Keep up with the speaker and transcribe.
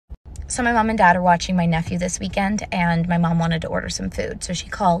So my mom and dad are watching my nephew this weekend, and my mom wanted to order some food. So she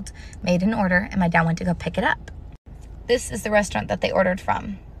called, made an order, and my dad went to go pick it up. This is the restaurant that they ordered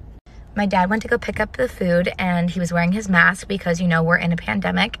from. My dad went to go pick up the food, and he was wearing his mask because, you know, we're in a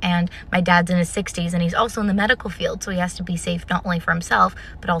pandemic, and my dad's in his 60s, and he's also in the medical field, so he has to be safe not only for himself,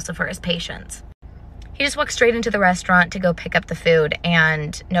 but also for his patients. He just walks straight into the restaurant to go pick up the food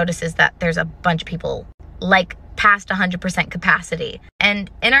and notices that there's a bunch of people, like, past 100% capacity. And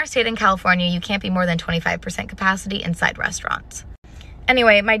in our state in California, you can't be more than 25% capacity inside restaurants.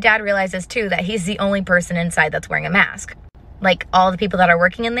 Anyway, my dad realizes too that he's the only person inside that's wearing a mask. Like, all the people that are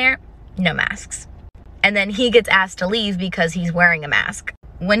working in there, no masks. And then he gets asked to leave because he's wearing a mask.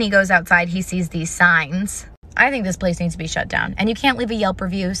 When he goes outside, he sees these signs. I think this place needs to be shut down. And you can't leave a Yelp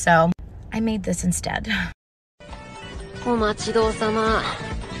review, so I made this instead. お待ちどうさま。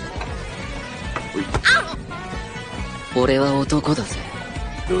俺は男だぜ。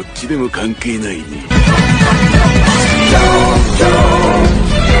どっちでも関係ないね。